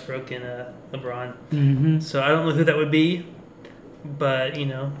of Westbrook and LeBron. Mm-hmm. So I don't know who that would be, but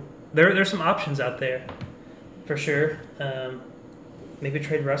there's some options out there, for sure. Maybe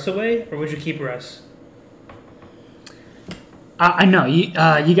trade Russ away, or would you keep Russ? I know you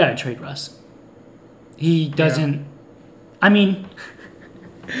got to trade Russ. He doesn't. I mean,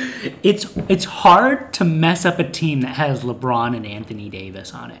 it's hard to mess up a team that has LeBron and Anthony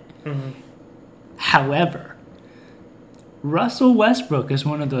Davis on it. Mm-hmm. However, Russell Westbrook is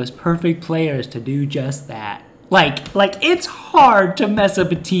one of those perfect players to do just that. Like it's hard to mess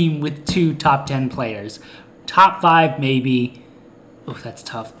up a team with 2 top 10 players. Top 5 maybe. Oh, that's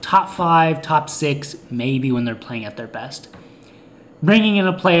tough. Top 5, top 6 maybe when they're playing at their best. Bringing in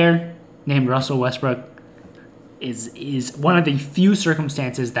a player named Russell Westbrook is one of the few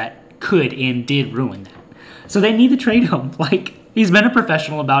circumstances that could and did ruin that. So they need to trade him. Like, he's been a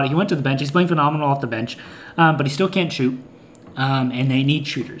professional about it. He went to the bench. He's playing phenomenal off the bench, but he still can't shoot, and they need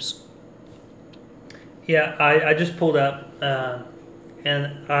shooters. Yeah, I just pulled up,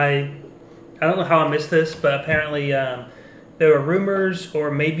 and I don't know how I missed this, but apparently there were rumors, or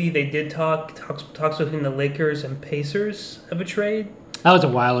maybe they did talks between the Lakers and Pacers of a trade. That was a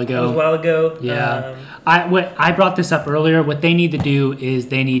while ago. Yeah. I brought this up earlier. What they need to do is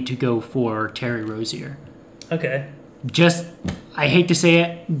they need to go for Terry Rozier. Okay. I hate to say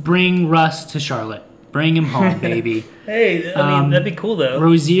it, bring Russ to Charlotte. Bring him home, baby. Hey, I mean, that'd be cool, though.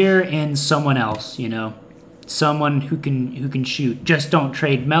 Rozier and someone else, someone who can shoot. Just don't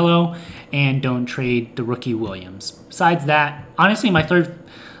trade Melo and don't trade the rookie Williams. Besides that, honestly, my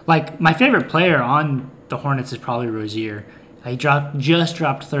favorite player on the Hornets is probably Rozier. He just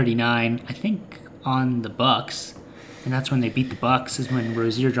dropped 39, I think, on the Bucks, and that's when they beat the Bucks. Is when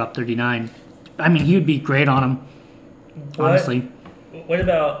Rozier dropped 39. I mean, he would be great on him. Honestly. What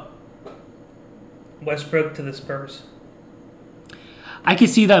about Westbrook to the Spurs? I could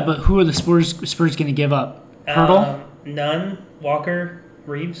see that, but who are the Spurs going to give up? Hurdle? None. Walker,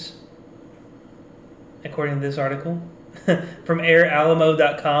 Reeves, according to this article. From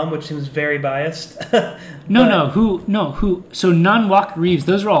airalamo.com, which seems very biased. Who? So Nunn, Walker, Reeves,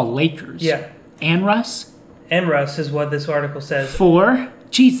 those are all Lakers. Yeah. And Russ? And Russ is what this article says. 4?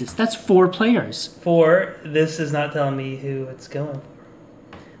 Jesus, that's 4 players. 4. This is not telling me who it's going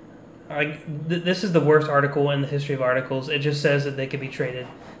for. This is the worst article in the history of articles. It just says that they could be traded.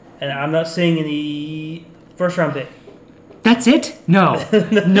 And I'm not seeing any first-round pick. That's it? No.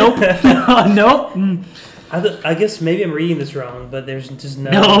 Nope. Nope. I guess maybe I'm reading this wrong, but there's just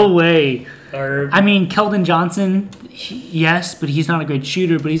no way. I mean, Keldon Johnson, yes, but he's not a great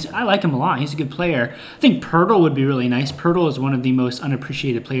shooter. But I like him a lot. He's a good player. I think Pirtle would be really nice. Pirtle is one of the most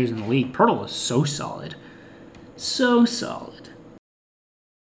unappreciated players in the league. Pirtle is so solid, so solid.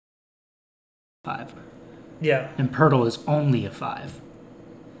 5. Yeah, and Pirtle is only a 5.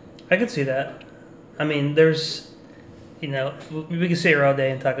 I could see that. I mean, there's. We can sit here all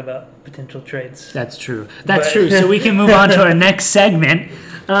day and talk about potential trades. That's true. True. So we can move on to our next segment.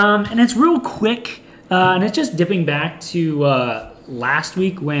 And it's real quick. And it's just dipping back to last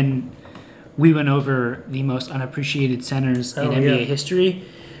week when we went over the most unappreciated centers in NBA history.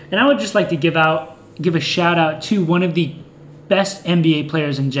 And I would just like to give a shout out to one of the best NBA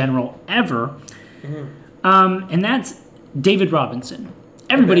players in general ever. Mm-hmm. And that's David Robinson.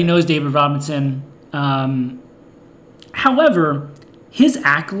 Everybody knows David Robinson. However, his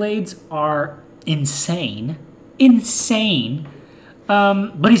accolades are insane.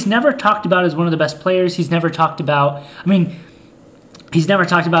 But he's never talked about as one of the best players. He's never talked about as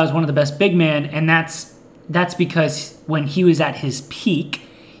one of the best big men, and that's because when he was at his peak,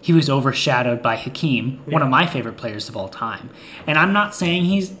 he was overshadowed by Hakeem, one of my favorite players of all time. And I'm not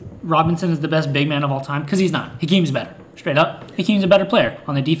saying Robinson is the best big man of all time, because he's not. Hakeem's better. Straight up, Hakeem's a better player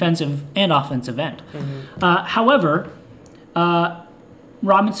on the defensive and offensive end. Mm-hmm. However,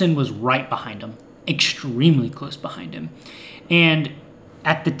 Robinson was right behind him, extremely close behind him. And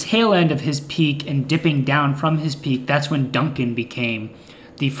at the tail end of his peak and dipping down from his peak, that's when Duncan became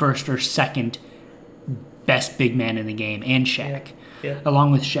the first or second best big man in the game, and Shaq,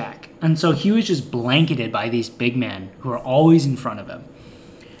 along with Shaq. And so he was just blanketed by these big men who are always in front of him.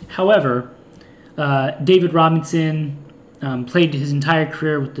 However, David Robinson played his entire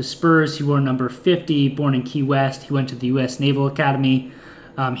career with the Spurs. He wore number 50, born in Key West. He went to the U.S. Naval Academy.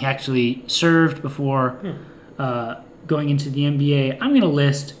 He actually served before going into the NBA. I'm going to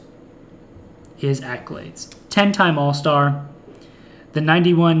list his accolades. 10-time All-Star, the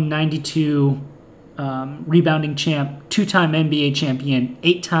 91-92 rebounding champ, 2-time NBA champion,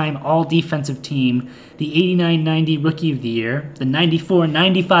 8-time All-Defensive Team, the 89-90 Rookie of the Year, the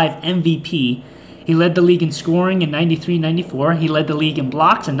 94-95 MVP. He led the league in scoring in 93-94. He led the league in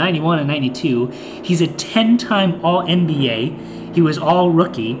blocks in 91 and 92. He's a 10-time All-NBA. He was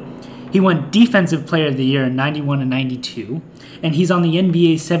All-Rookie. He won Defensive Player of the Year in 91 and 92. And he's on the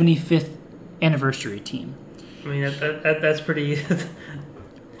NBA's 75th anniversary team. I mean, that's pretty...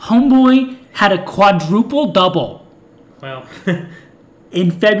 Homeboy had a quadruple double. Wow.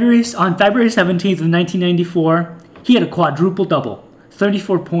 On February 17th of 1994, he had a quadruple double.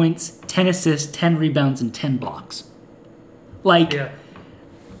 34 points, 10 assists, 10 rebounds, and 10 blocks. Yeah.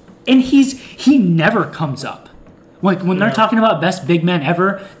 And he never comes up. Like when they're talking about best big men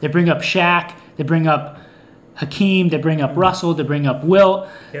ever, they bring up Shaq, they bring up Hakeem, they bring up Russell, they bring up Wilt.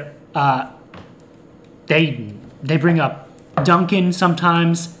 Yep. They bring up Duncan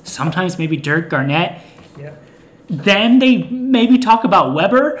sometimes maybe Dirk, Garnett. Yeah. Then they maybe talk about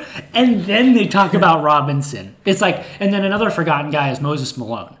Weber, and then they talk about Robinson. It's like, and then another forgotten guy is Moses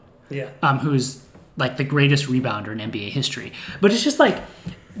Malone. Yeah. Who's like the greatest rebounder in NBA history. But it's just like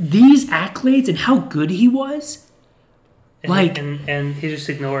these accolades and how good he was. And he's just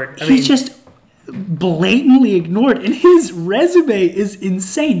ignored. He's just blatantly ignored, and his resume is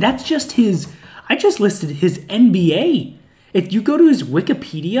insane. That's just his. I just listed his NBA. If you go to his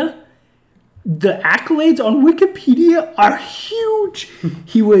Wikipedia, the accolades on Wikipedia are huge.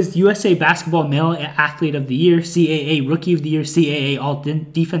 He was USA Basketball Male Athlete of the Year, CAA Rookie of the Year, CAA All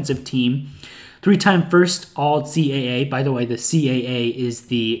Defensive Team, 3-time first All CAA. By the way, the CAA is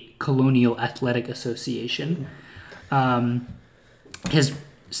the Colonial Athletic Association. His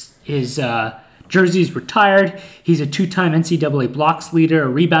jersey's retired. He's a 2-time NCAA blocks leader, a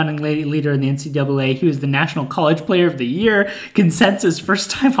rebounding leader in the NCAA. He was the National College Player of the Year, consensus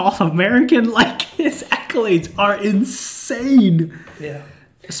first-time All-American. Like, his accolades are insane. Yeah.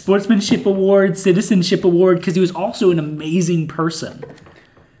 Sportsmanship Award, Citizenship Award, because he was also an amazing person.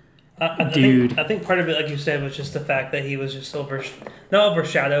 I think part of it, like you said, was just the fact that he was just not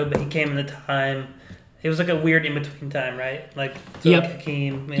overshadowed, but he came in the time. It was like a weird in-between time, right? Like, yep.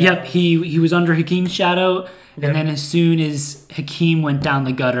 Hakeem. Yep, he was under Hakeem's shadow, and then as soon as Hakeem went down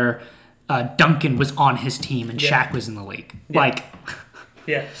the gutter, Duncan was on his team, and Shaq was in the league.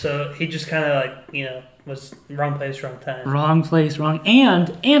 Yeah. So he just kind of was wrong place, wrong time. Wrong place, wrong...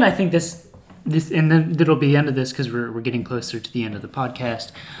 And I think this and then it'll be the end of this because we're getting closer to the end of the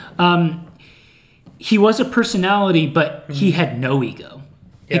podcast. He was a personality, but he had no ego.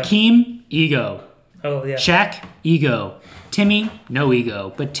 Yeah. Hakeem, ego. Oh, yeah. Shaq, ego. Timmy, no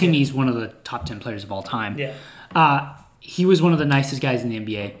ego. But Timmy's one of the top 10 players of all time. Yeah. He was one of the nicest guys in the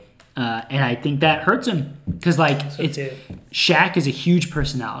NBA. And I think that hurts him. Because, Shaq is a huge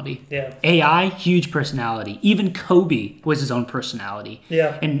personality. Yeah. AI, huge personality. Even Kobe was his own personality.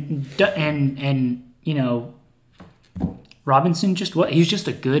 Yeah. And Robinson he's just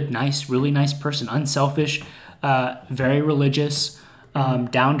a good, nice, really nice person. Unselfish, very religious,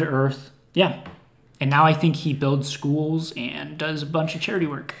 down to earth. Yeah. And now I think he builds schools and does a bunch of charity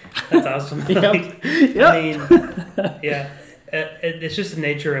work. That's awesome. Yep. I mean, yeah. It's just the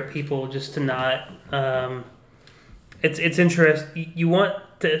nature of people just to not... It's interesting. You want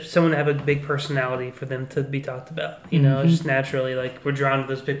someone to have a big personality for them to be talked about. Just naturally. Like, we're drawn to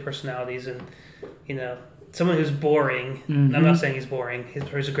those big personalities. And, someone who's boring... I'm not saying he's boring.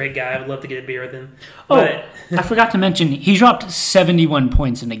 He's a great guy. I would love to get a beer with him. I forgot to mention, he dropped 71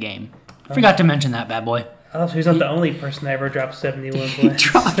 points in a game. Forgot to mention that bad boy. Oh, so he's not the only person that ever dropped 71 points.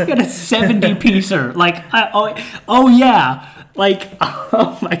 He got a 70-piecer. Yeah.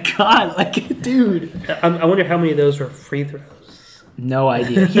 Oh my God. Dude. I wonder how many of those were free throws. No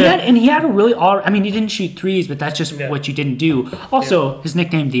idea. He had a really... he didn't shoot threes, but that's just what you didn't do. Also, his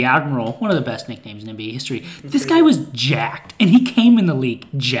nickname, The Admiral, one of the best nicknames in NBA history. This guy was jacked, and he came in the league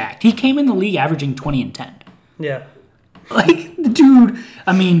jacked. He came in the league averaging 20 and 10. Yeah. Dude,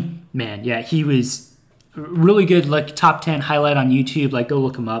 man, yeah, he was really good. Top 10 highlight on YouTube. Go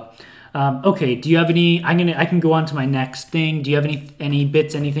look him up. Okay, do you have any? I can go on to my next thing. Do you have any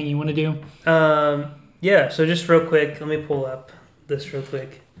bits? Anything you want to do? Yeah. So just real quick, let me pull up this real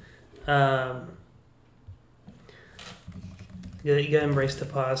quick. You gotta embrace the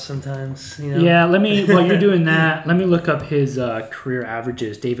pause sometimes. Yeah. While you're doing that, let me look up his career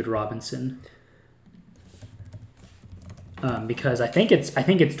averages. David Robinson. Because I think it's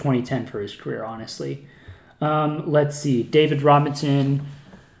 2010 for his career, honestly. Let's see. David Robinson,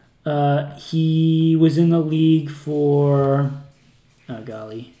 he was in the league for... Oh,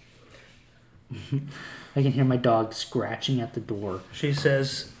 golly. I can hear my dog scratching at the door. She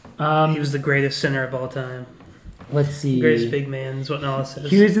says he was the greatest center of all time. Let's see. Greatest big man is what Nala says.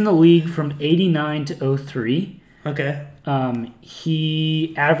 He was in the league from 89 to 03. Okay.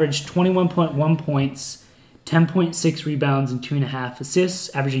 He averaged 21.1 points, 10.6 rebounds, and 2.5 assists,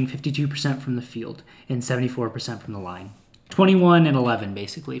 averaging 52% from the field and 74% from the line. 21 and 11,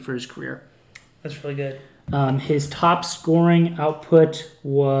 basically, for his career. That's really good. His top scoring output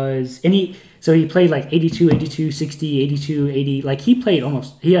was so he played like 82, 82, 60, 82, 80. Like he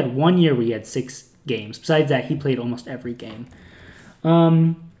had 1 year where he had 6 games. Besides that, he played almost every game.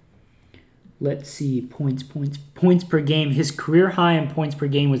 Let's see, points per game. His career high in points per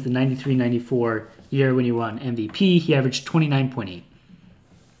game was the 93-94 year when he won MVP. He averaged 29.8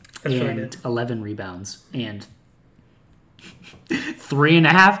 and 11 rebounds and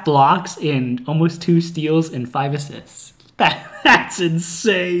 3.5 blocks and almost 2 steals and 5 assists. That's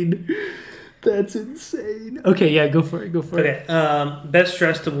insane. That's insane. Okay, yeah, go for it. Okay, best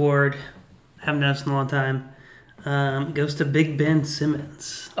dressed award. Haven't done this in a long time. Goes to Big Ben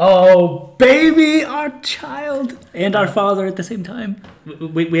Simmons. Oh, baby, our child and our father at the same time.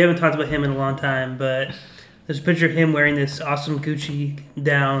 We haven't talked about him in a long time, but there's a picture of him wearing this awesome Gucci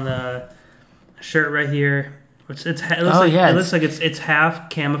down shirt right here. It looks like it's half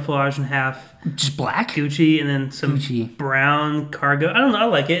camouflage and half just black Gucci, and then some brown cargo. I don't know. I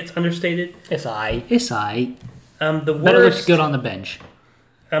like it. It's understated. It's aight. The worst. But it looks good on the bench.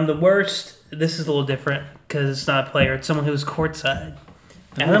 The worst. This is a little different because it's not a player. It's someone who's courtside.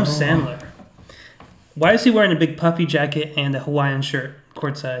 Adam Sandler. Why is he wearing a big puffy jacket and a Hawaiian shirt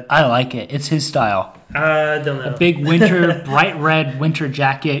courtside? I like it. It's his style. I don't know. A big bright red winter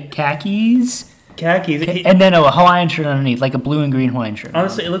jacket, khakis, and then a Hawaiian shirt underneath, like a blue and green Hawaiian shirt.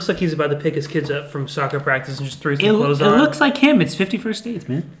 Honestly, it looks like he's about to pick his kids up from soccer practice and just throw some clothes on. It looks like him. It's 51st Dates,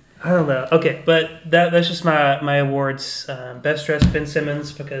 man. I don't know. Okay, but that's just my awards. Best dressed Ben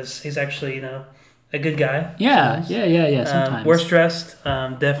Simmons because he's actually a good guy. Yeah. Sometimes. Worst dressed,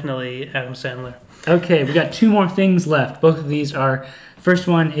 definitely Adam Sandler. Okay, we got 2 more things left. Both of these are. First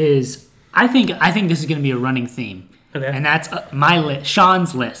one is I think this is going to be a running theme. Okay, and that's my list.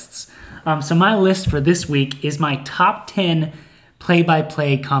 Sean's lists. So my list for this week is my top 10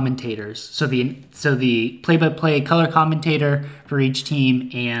 play-by-play commentators. So the play-by-play color commentator for each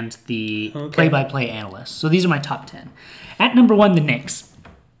team and the play-by-play analyst. So these are my top 10. At number 1, the Knicks.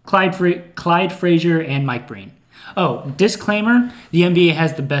 Clyde Frazier and Mike Breen. Oh, disclaimer, the NBA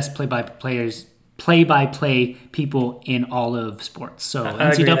has the best play-by-play people in all of sports. So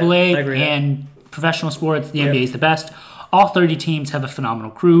NCAA and professional sports, the NBA is the best. All 30 teams have a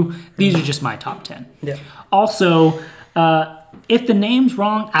phenomenal crew. These are just my top 10. Yeah. Also, if the name's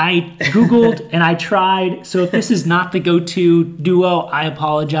wrong, I Googled and I tried. So if this is not the go-to duo, I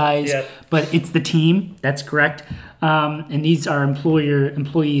apologize. Yeah. But it's the team. That's correct. And these are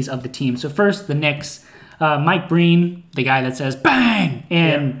employees of the team. So first, the Knicks. Mike Breen, the guy that says bang,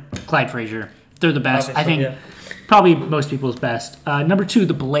 and Clyde Frazier. They're the best. Obviously, I think probably most people's best. Number 2,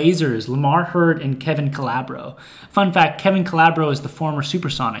 the Blazers, Lamar Hurd and Kevin Calabro. Fun fact, Kevin Calabro is the former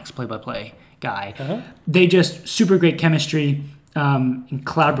Supersonics play-by-play guy. Uh-huh. They just super great chemistry. And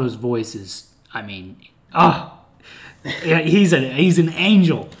Calabro's voice is, he's an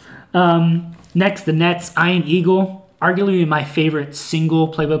angel. Next, the Nets, Ian Eagle, arguably my favorite single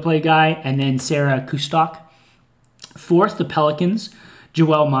play-by-play guy, and then Sarah Kustok. 4th, the Pelicans,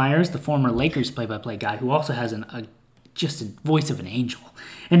 Joel Myers, the former Lakers play-by-play guy, who also has just a voice of an angel,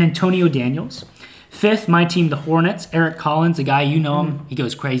 and Antonio Daniels. 5th, my team, the Hornets, Eric Collins, a guy, you know him, he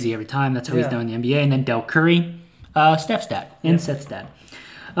goes crazy every time, that's how he's done in the NBA, and then Del Curry, Steph's dad, and Seth's dad.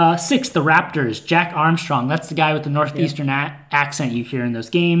 6th, the Raptors, Jack Armstrong, that's the guy with the Northeastern accent you hear in those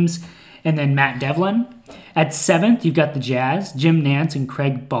games, and then Matt Devlin. At 7th, you've got the Jazz, Jim Nance and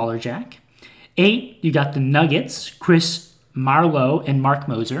Craig Ballerjack. 8th, you got the Nuggets, Chris Marlowe and Mark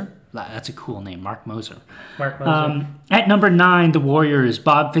Moser. That's a cool name, Mark Moser. At number 9, the Warriors,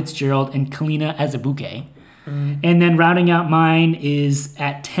 Bob Fitzgerald and Kalina Azubuike. And then rounding out mine is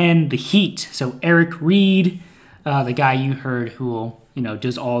at 10, the Heat. So Eric Reed, the guy you heard who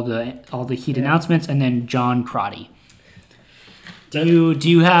does all the Heat announcements, and then John Crotty. Do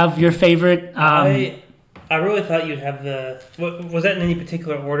you have your favorite? I really thought you'd have the. Was that in any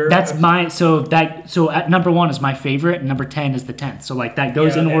particular order? That's mine. So at number 1 is my favorite, and number 10 is the 10th. So that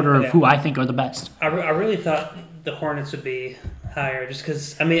goes in order of who I think are the best. I really thought the Hornets would be higher, just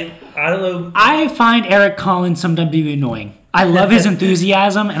because. I don't know. I find Eric Collins sometimes to be annoying. I love his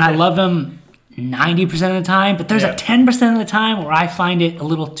enthusiasm, and I love him 90% of the time. But there's a 10% of the time where I find it a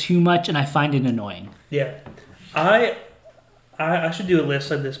little too much, and I find it annoying. Yeah, I should do a list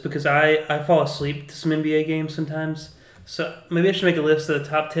like this because I fall asleep to some NBA games sometimes. So maybe I should make a list of the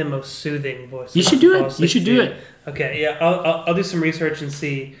top 10 most soothing voices. You should do it. You should do it. Okay, yeah, I'll do some research and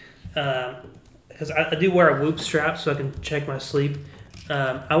see. Because I do wear a Whoop strap so I can check my sleep.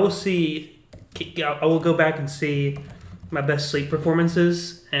 I will go back and see my best sleep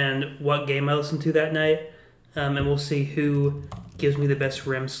performances and what game I listened to that night. And we'll see who gives me the best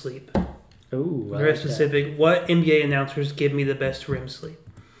REM sleep. Ooh, Very specific. What NBA announcers give me the best REM sleep?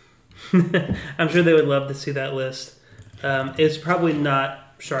 I'm sure they would love to see that list. It's probably not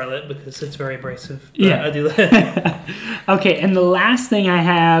Charlotte because it's very abrasive. Yeah. I do that. Okay, and the last thing I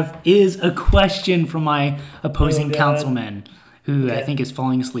have is a question from my opposing councilman, who I think is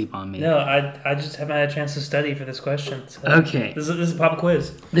falling asleep on me. No, I just haven't had a chance to study for this question. So Okay. This is a pop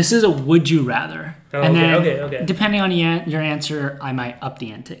quiz. This is a would you rather. Oh, and okay, then, okay. depending on your answer, I might up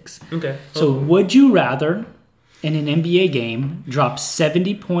the antics. Okay. So, would you rather in an NBA game drop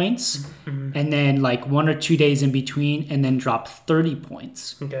 70 points and then like 1 or 2 days in between and then drop 30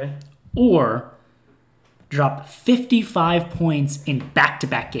 points? Okay. Or drop 55 points in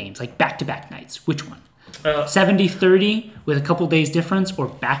back-to-back games, like back-to-back nights? Which one? 70-30 with a couple days difference, or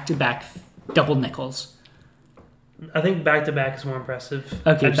back-to-back double nickels? I think back to back is more impressive.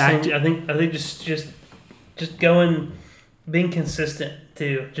 Okay, I think just going, being consistent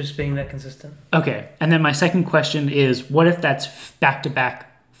too, just being that consistent. Okay, and then my second question is, what if that's back-to-back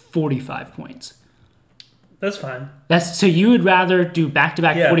 45 points? That's fine. So you would rather do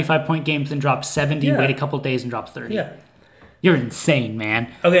back-to-back Yeah. 45-point games than drop 70, Yeah. wait a couple days and drop 30? Yeah. You're insane,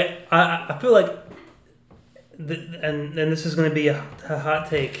 man. Okay, I feel like, and this is going to be a hot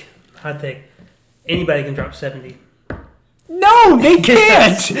take. Anybody can drop 70. No, they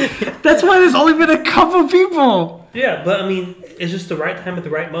can't! That's why there's only been a couple people. Yeah, but I mean, it's just the right time at the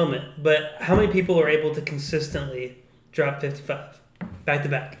right moment. But how many people are able to consistently drop 55 back to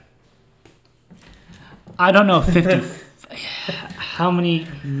back? I don't know, 50. How many?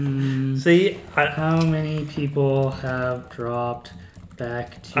 See, How many people have dropped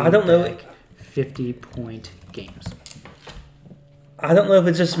back to I don't know. 50-point games? I don't know if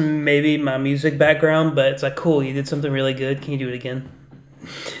it's just maybe my music background, but it's like, cool, you did something really good. Can you do it again?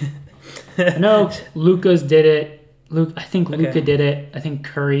 No, Luka's did it. I think Luka did it. I think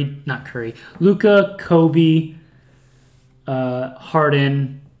Luka, Kobe,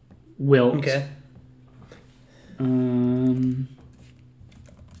 Harden, Wilt. Okay.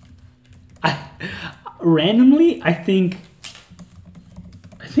 Randomly, I think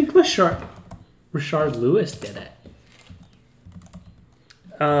Rashard Lewis did it.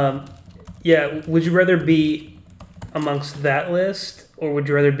 Yeah. Would you rather be amongst that list, or would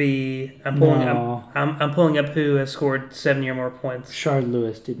you rather be? I'm pulling up who has scored 70 or more points. Rashard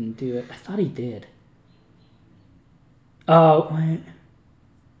Lewis didn't do it. I thought he did. Oh, wait.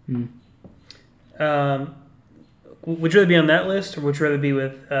 Would you rather be on that list, or would you rather be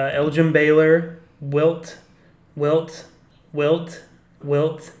with Elgin Baylor, Wilt,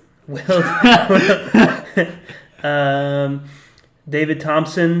 David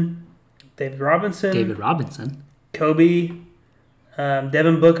Thompson, David Robinson, Kobe,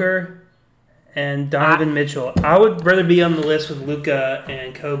 Devin Booker, and Donovan Mitchell? I would rather be on the list with Luka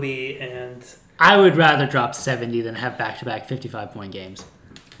and Kobe and. I would rather drop 70 than have back-to-back 55-point games.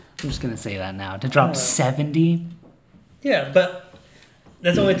 I'm just gonna say that now. To drop 70. Yeah, but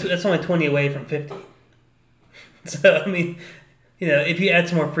that's only 20 away from 50. So I mean, if you add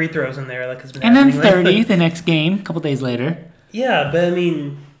some more free throws in there, like it's been. And then happening 30 lately. the next game, a couple days later. Yeah, but I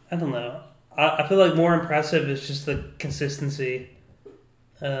mean, I don't know. I feel like more impressive is just the consistency.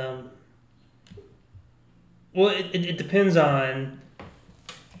 Well, it depends on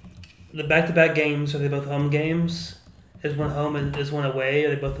the back-to-back games. Are they both home games? Is one home and is one away? Are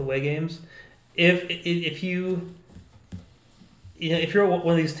they both away games? If you're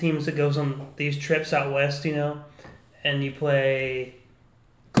one of these teams that goes on these trips out west, and you play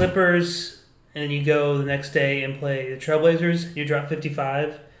Clippers, and then you go the next day and play the Trailblazers, you drop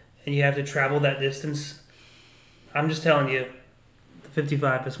 55, and you have to travel that distance. I'm just telling you, the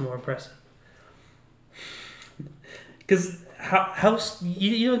 55 is more impressive. Because how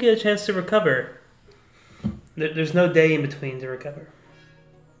you don't get a chance to recover. There's no day in between to recover.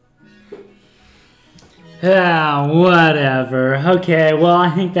 Yeah, whatever. Okay, well,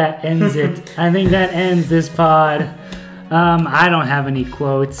 I think that ends it. I think that ends this pod. I don't have any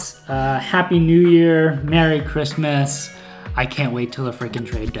quotes. Happy New Year. Merry Christmas. I can't wait till the freaking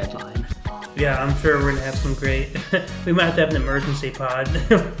trade deadline. Yeah, I'm sure we're going to have some great... we might have to have an emergency pod,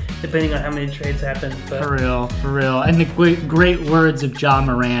 depending on how many trades happen. But. For real. And the great words of Ja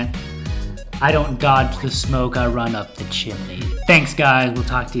Morant. I don't dodge the smoke, I run up the chimney. Thanks, guys. We'll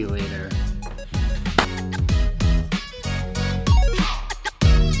talk to you later.